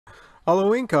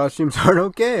Halloween costumes aren't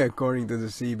okay, according to the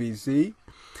CBC.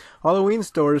 Halloween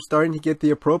stores starting to get the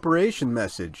appropriation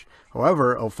message.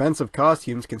 However, offensive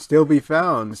costumes can still be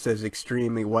found, says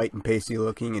extremely white and pasty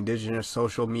looking indigenous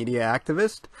social media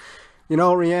activist. You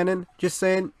know, Rhiannon, just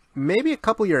saying, maybe a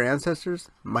couple of your ancestors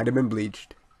might have been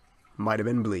bleached. Might have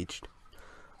been bleached.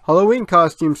 Halloween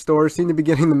costume stores seem to be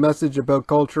getting the message about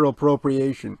cultural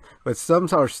appropriation, but some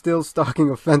are still stocking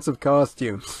offensive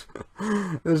costumes.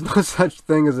 There's no such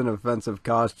thing as an offensive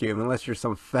costume unless you're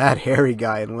some fat hairy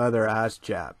guy in leather ass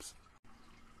chaps.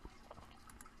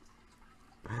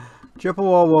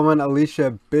 Chippewa woman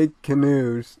Alicia Big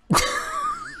Canoes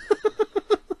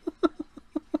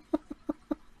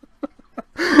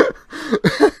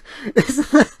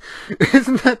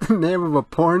isn't that the name of a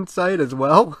porn site as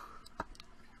well?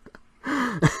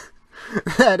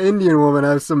 That Indian woman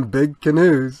has some big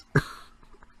canoes.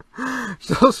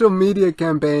 Social media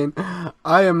campaign,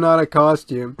 I Am Not a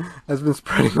Costume, has been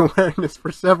spreading awareness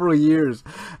for several years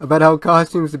about how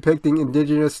costumes depicting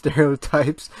indigenous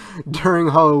stereotypes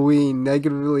during Halloween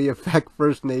negatively affect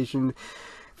First Nations,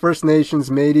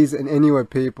 Métis, and Inuit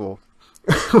people.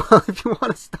 Well, if you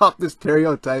want to stop this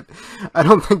stereotype, I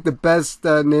don't think the best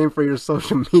name for your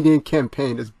social media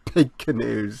campaign is Big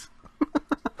Canoes.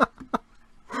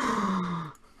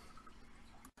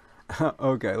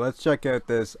 Okay, let's check out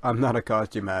this I'm Not a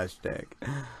Costume hashtag.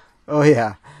 Oh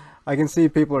yeah, I can see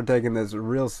people are taking this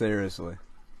real seriously.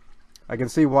 I can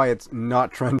see why it's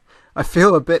not trending. I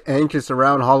feel a bit anxious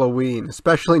around Halloween,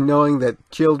 especially knowing that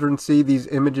children see these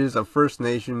images of First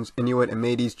Nations, Inuit, and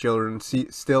Métis children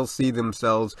still see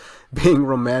themselves being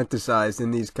romanticized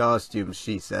in these costumes,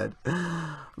 she said.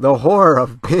 The horror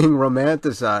of being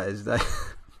romanticized.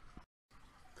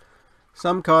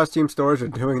 Some costume stores are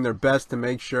doing their best to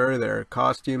make sure their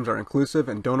costumes are inclusive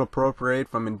and don't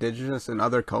appropriate from indigenous and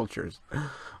other cultures.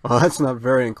 Well, that's not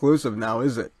very inclusive now,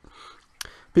 is it?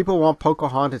 People want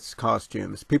Pocahontas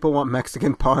costumes. People want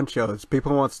Mexican ponchos.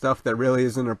 People want stuff that really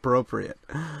isn't appropriate.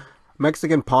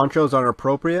 Mexican ponchos aren't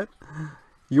appropriate?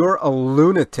 You're a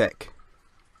lunatic.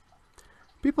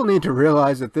 People need to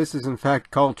realize that this is in fact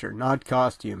culture, not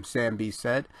costume, Sam B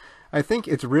said. I think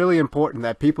it's really important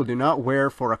that people do not wear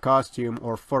for a costume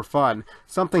or for fun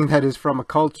something that is from a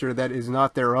culture that is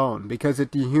not their own, because it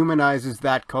dehumanizes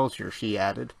that culture, she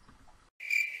added.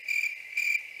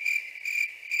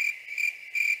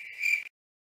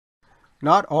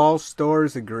 Not all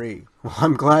stores agree. Well,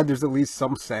 I'm glad there's at least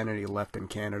some sanity left in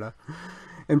Canada.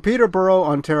 In Peterborough,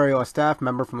 Ontario, a staff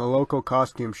member from the local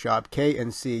costume shop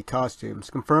K&C Costumes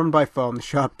confirmed by phone the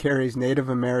shop carries Native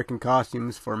American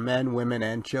costumes for men, women,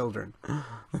 and children.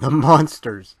 The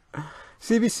monsters.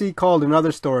 CBC called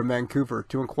another store in Vancouver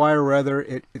to inquire whether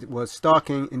it was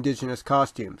stocking Indigenous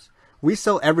costumes. We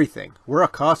sell everything. We're a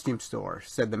costume store,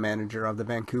 said the manager of the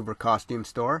Vancouver costume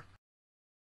store.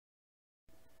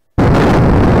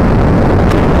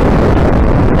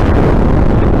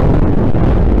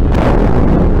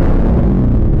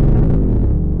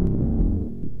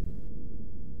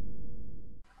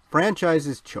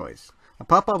 Franchise's Choice, a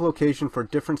pop-up location for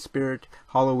Different Spirit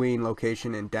Halloween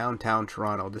location in downtown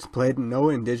Toronto, displayed no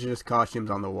Indigenous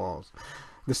costumes on the walls.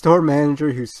 The store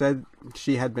manager, who said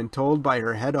she had been told by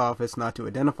her head office not to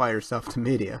identify herself to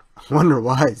media, I wonder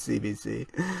why, CBC,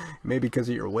 maybe because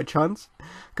of your witch hunts,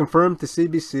 confirmed to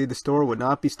CBC the store would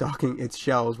not be stocking its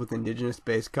shelves with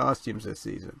Indigenous-based costumes this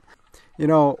season. You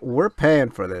know, we're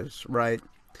paying for this, right?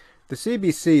 The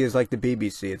CBC is like the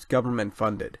BBC, it's government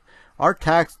funded. Our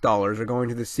tax dollars are going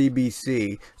to the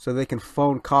CBC so they can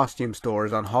phone costume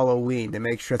stores on Halloween to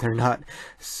make sure they're not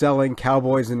selling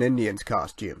cowboys and Indians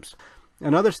costumes.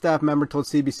 Another staff member told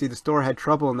CBC the store had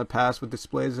trouble in the past with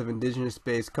displays of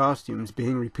Indigenous-based costumes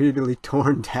being repeatedly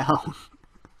torn down.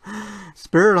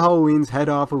 Spirit Halloween's head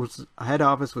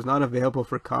office was not available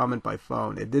for comment by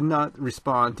phone. It did not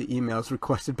respond to emails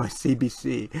requested by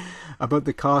CBC about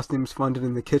the costumes funded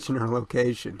in the Kitchener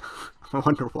location. I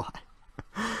wonder why.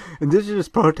 Indigenous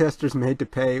protesters made to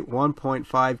pay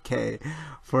 $1.5K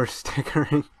for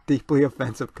stickering deeply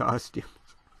offensive costumes.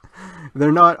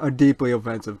 They're not deeply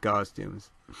offensive costumes.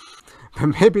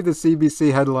 But maybe the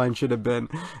CBC headline should have been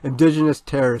Indigenous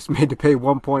terrorists made to pay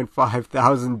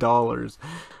 $1,500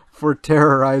 for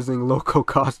terrorizing local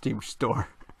costume store.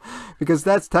 Because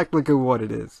that's technically what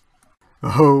it is.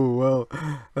 Oh, well,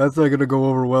 that's not going to go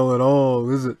over well at all,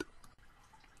 is it?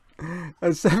 A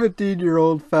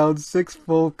 17-year-old found 6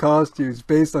 full costumes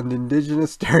based on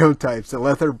Indigenous stereotypes that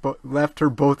left her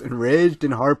both enraged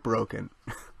and heartbroken.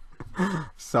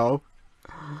 So,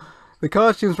 the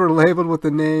costumes were labeled with the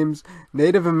names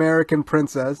Native American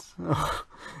Princess,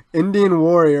 Indian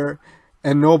Warrior,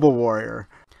 and Noble Warrior.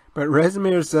 But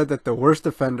Rezmir said that the worst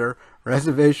offender,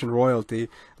 reservation royalty,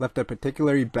 left a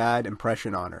particularly bad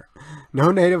impression on her.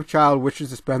 No native child wishes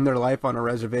to spend their life on a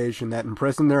reservation that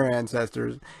imprisoned their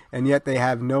ancestors, and yet they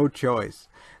have no choice.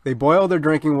 They boil their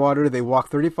drinking water, they walk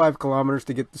 35 kilometers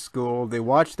to get to school, they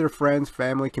watch their friends,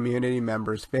 family, community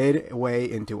members fade away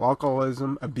into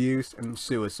alcoholism, abuse, and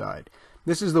suicide.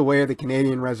 This is the way of the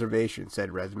Canadian reservation, said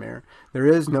Rezmir. There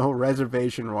is no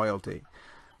reservation royalty.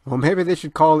 Well, maybe they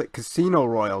should call it casino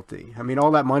royalty. I mean,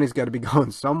 all that money's got to be going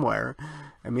somewhere.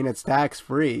 I mean, it's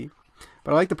tax-free.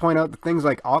 But I like to point out that things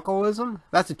like alcoholism,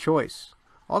 that's a choice.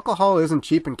 Alcohol isn't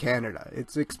cheap in Canada.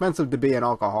 It's expensive to be an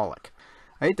alcoholic.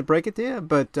 I hate to break it to you,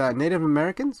 but Native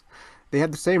Americans, they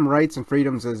have the same rights and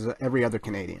freedoms as every other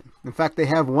Canadian. In fact, they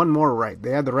have one more right.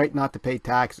 They have the right not to pay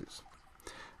taxes.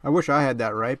 I wish I had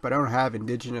that right, but I don't have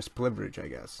Indigenous privilege, I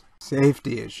guess.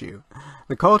 Safety issue.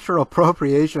 The cultural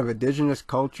appropriation of Indigenous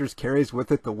cultures carries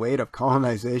with it the weight of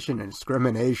colonization and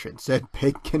discrimination, said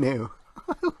Big Canoe.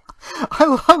 I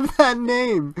love that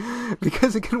name,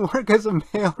 because it can work as a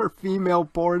male or female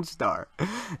porn star.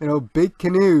 You know, Big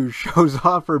Canoe shows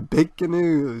off her big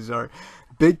canoes, or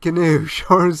Big Canoe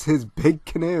shows his big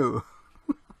canoe.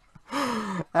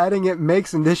 Adding it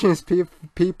makes Indigenous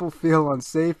people feel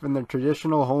unsafe in their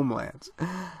traditional homelands.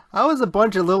 How is a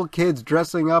bunch of little kids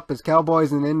dressing up as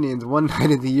cowboys and Indians one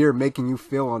night of the year making you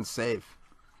feel unsafe?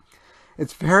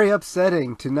 It's very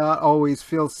upsetting to not always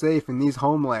feel safe in these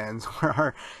homelands where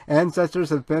our ancestors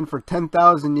have been for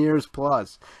 10,000 years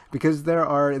plus, because there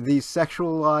are these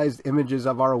sexualized images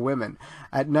of our women.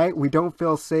 At night, we don't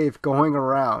feel safe going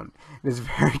around. It is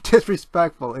very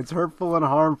disrespectful. It's hurtful and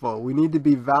harmful. We need to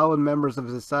be valid members of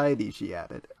society, she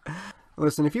added.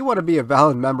 Listen, if you want to be a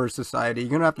valid member of society, you're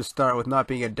going to have to start with not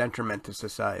being a detriment to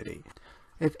society.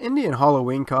 If Indian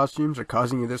Halloween costumes are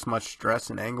causing you this much stress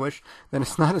and anguish, then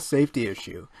it's not a safety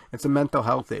issue. It's a mental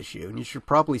health issue, and you should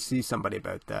probably see somebody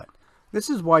about that. This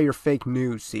is why you're fake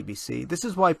news, CBC. This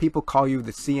is why people call you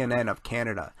the CNN of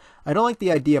Canada. I don't like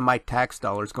the idea of my tax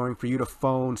dollars going for you to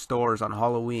phone stores on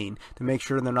Halloween to make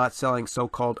sure they're not selling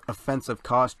so-called offensive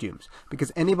costumes,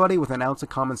 because anybody with an ounce of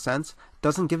common sense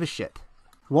doesn't give a shit.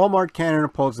 Walmart Canada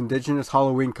pulls Indigenous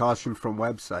Halloween costumes from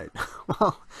website.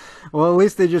 well, at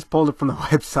least they just pulled it from the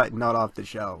website, not off the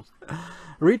shelves.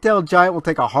 Retail giant will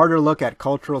take a harder look at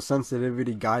cultural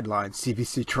sensitivity guidelines,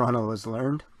 CBC Toronto has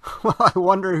learned. Well, I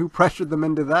wonder who pressured them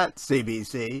into that,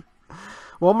 CBC.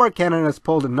 Walmart Canada has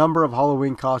pulled a number of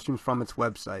Halloween costumes from its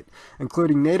website,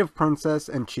 including Native Princess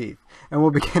and Chief, and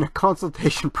will begin a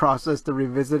consultation process to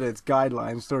revisit its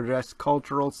guidelines to address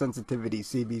cultural sensitivity,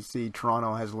 CBC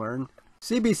Toronto has learned.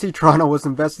 CBC Toronto was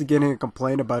investigating a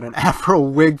complaint about an Afro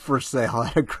wig for sale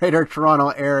at a Greater Toronto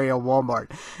Area Walmart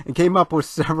and came up with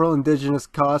several Indigenous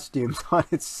costumes on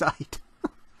its site.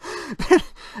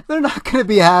 They're not going to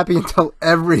be happy until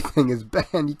everything is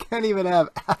banned. You can't even have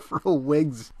Afro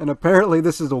wigs. And apparently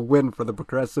this is a win for the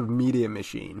progressive media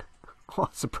machine. Oh,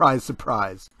 surprise,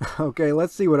 surprise. Okay,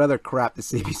 let's see what other crap the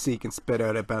CBC can spit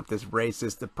out about this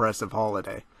racist, oppressive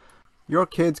holiday. Your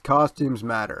kids' costumes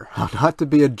matter. How not to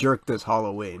be a jerk this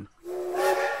Halloween.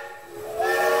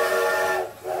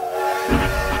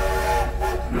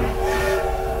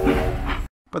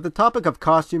 But the topic of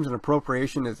costumes and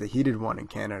appropriation is a heated one in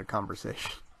Canada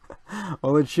conversation.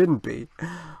 Well, it shouldn't be.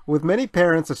 With many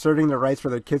parents asserting the rights for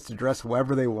their kids to dress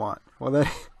however they want. Well,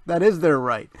 that is their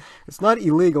right. It's not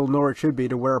illegal, nor it should be,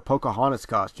 to wear a Pocahontas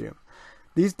costume.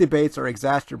 These debates are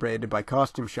exacerbated by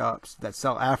costume shops that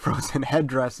sell afros and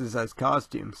headdresses as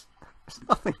costumes. There's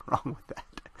nothing wrong with that.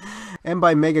 And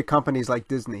by mega companies like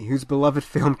Disney, whose beloved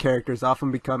film characters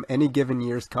often become any given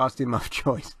year's costume of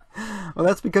choice. Well,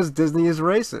 that's because Disney is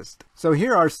racist. So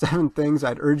here are 7 things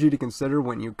I'd urge you to consider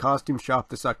when you costume shop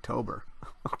this October.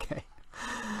 Okay.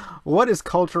 What is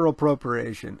cultural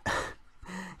appropriation?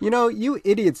 You know, you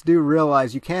idiots do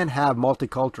realize you can't have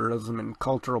multiculturalism and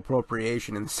cultural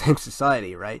appropriation in the same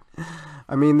society, right?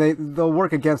 I mean, they'll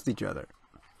work against each other.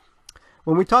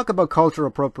 When we talk about cultural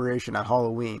appropriation at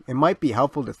Halloween, it might be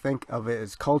helpful to think of it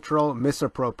as cultural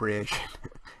misappropriation.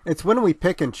 It's when we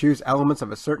pick and choose elements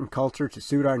of a certain culture to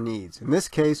suit our needs, in this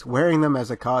case, wearing them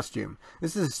as a costume.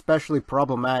 This is especially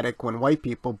problematic when white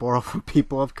people borrow from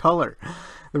people of color.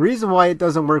 The reason why it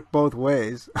doesn't work both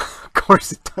ways, of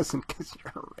course it doesn't, because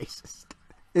you're a racist.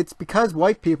 It's because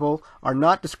white people are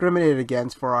not discriminated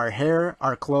against for our hair,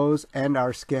 our clothes, and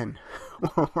our skin.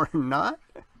 We're not?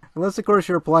 Unless, of course,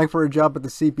 you're applying for a job at the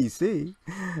CBC.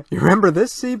 You remember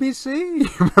this, CBC? You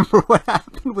remember what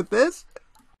happened with this?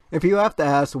 If you have to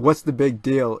ask, what's the big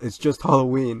deal? It's just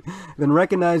Halloween. Then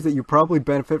recognize that you probably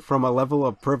benefit from a level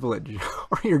of privilege.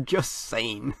 Or you're just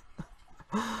sane.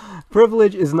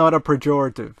 Privilege is not a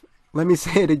pejorative. Let me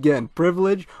say it again.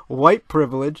 Privilege, white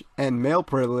privilege, and male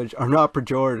privilege are not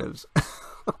pejoratives.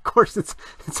 Of course,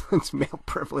 it's male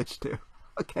privilege too.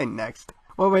 Okay, next.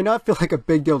 Well, it may not feel like a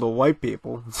big deal to white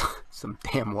people, some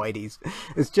damn whiteys.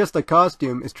 It's just a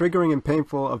costume is triggering and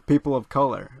painful of people of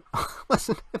color.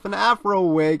 Listen, if an Afro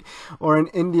wig or an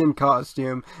Indian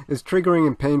costume is triggering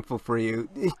and painful for you,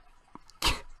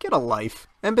 get a life.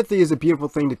 Empathy is a beautiful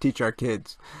thing to teach our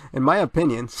kids. In my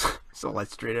opinion, so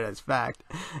let's treat it as fact,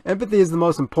 empathy is the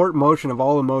most important emotion of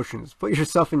all emotions. Put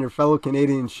yourself in your fellow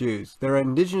Canadians' shoes. There are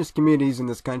indigenous communities in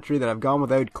this country that have gone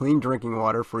without clean drinking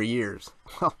water for years.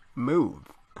 Well, move.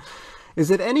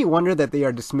 Is it any wonder that they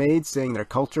are dismayed, saying their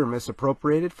culture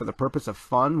misappropriated for the purpose of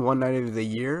fun one night of the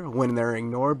year, when they're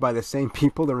ignored by the same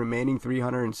people the remaining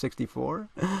 364?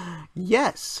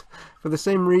 Yes, for the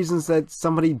same reasons that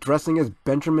somebody dressing as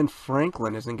Benjamin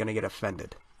Franklin isn't going to get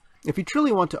offended. If you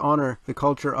truly want to honor the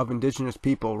culture of indigenous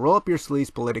people, roll up your sleeves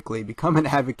politically, become an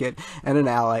advocate and an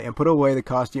ally, and put away the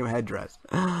costume headdress.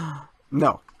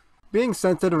 No. Being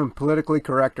sensitive and politically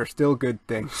correct are still good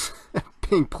things.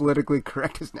 Being politically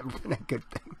correct has never been a good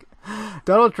thing.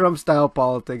 Donald Trump-style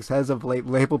politics has of late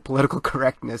labeled political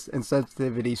correctness and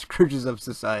sensitivity scourges of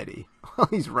society. Well,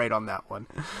 he's right on that one.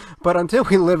 But until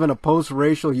we live in a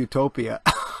post-racial utopia,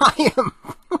 I am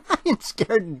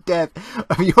scared to death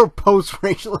of your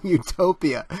post-racial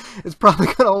utopia. It's probably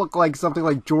going to look like something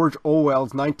like George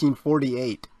Orwell's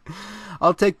 1948.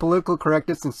 I'll take political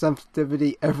correctness and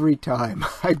sensitivity every time.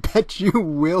 I bet you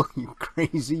will, you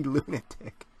crazy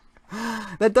lunatic.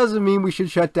 That doesn't mean we should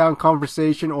shut down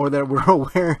conversation or that we're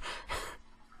aware.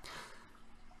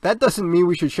 That doesn't mean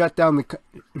we should shut down the.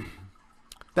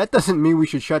 That doesn't mean we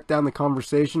should shut down the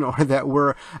conversation or that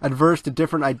we're adverse to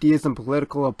different ideas and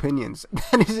political opinions.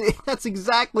 That's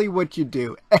exactly what you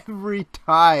do every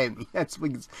time. That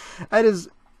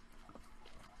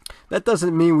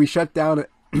doesn't mean we shut down.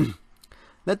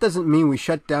 That doesn't mean we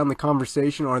shut down the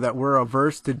conversation or that we're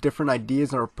averse to different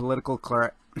ideas or political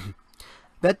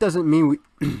That doesn't mean we.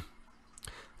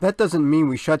 That doesn't mean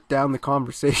we shut down the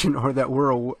conversation or that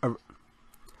we're.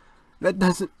 That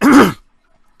doesn't.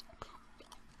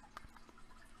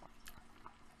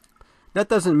 That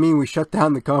doesn't mean we shut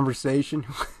down the conversation.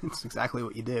 It's exactly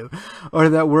what you do, or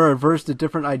that we're averse to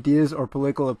different ideas or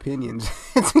political opinions.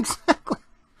 It's exactly.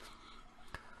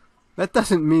 That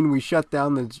doesn't mean we shut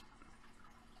down the.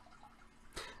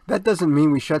 That doesn't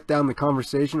mean we shut down the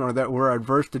conversation or that we're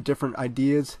adverse to different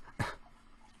ideas.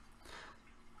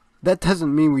 That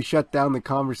doesn't mean we shut down the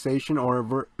conversation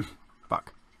or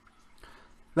fuck.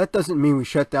 That doesn't mean we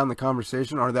shut down the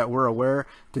conversation or that we're aware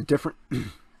to different.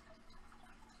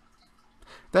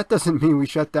 That doesn't mean we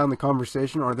shut down the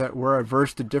conversation or that we're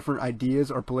averse to different ideas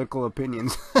or political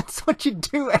opinions. That's what you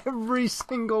do every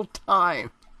single time.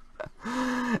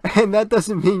 And that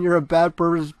doesn't mean you're a bad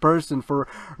person for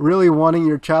really wanting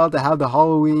your child to have the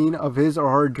Halloween of his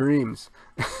or her dreams.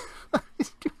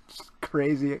 It's just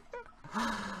crazy.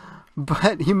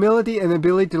 But humility and the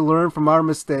ability to learn from our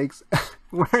mistakes,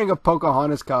 wearing a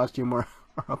Pocahontas costume or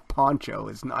a poncho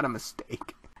is not a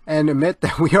mistake. And admit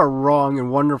that we are wrong and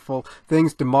wonderful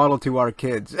things to model to our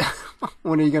kids.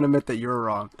 When are you going to admit that you're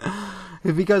wrong?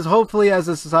 Because hopefully as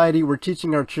a society we're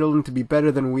teaching our children to be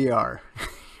better than we are.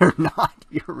 You're not.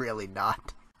 You're really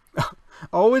not.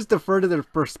 Always defer to the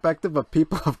perspective of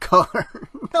people of color.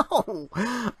 No.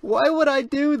 Why would I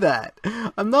do that?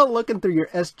 I'm not looking through your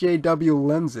SJW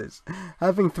lenses.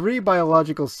 Having 3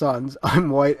 biological sons,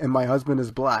 I'm white and my husband is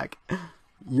black.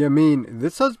 You mean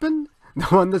this husband? The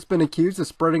one that's been accused of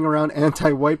spreading around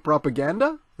anti-white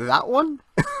propaganda? That one?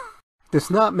 Does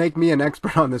not make me an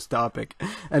expert on this topic.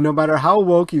 And no matter how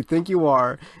woke you think you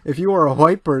are, if you are a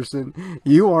white person,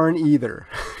 you aren't either.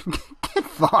 Get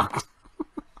fucked.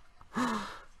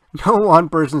 No one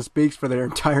person speaks for their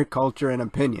entire culture and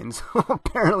opinions.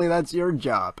 Apparently that's your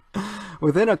job.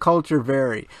 Within a culture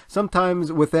vary,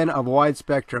 sometimes within a wide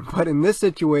spectrum, but in this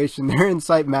situation their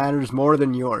insight matters more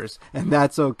than yours, and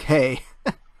that's okay.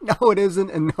 No it isn't,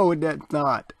 and no it's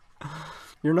not.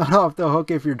 You're not off the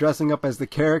hook if you're dressing up as the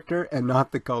character and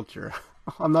not the culture.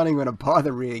 I'm not even going to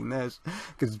bother reading this,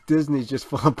 because Disney's just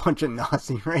full of a bunch of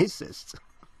Nazi racists.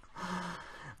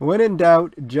 When in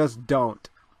doubt, just don't.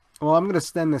 Well, I'm going to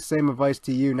extend the same advice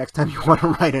to you next time you want to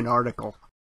write an article.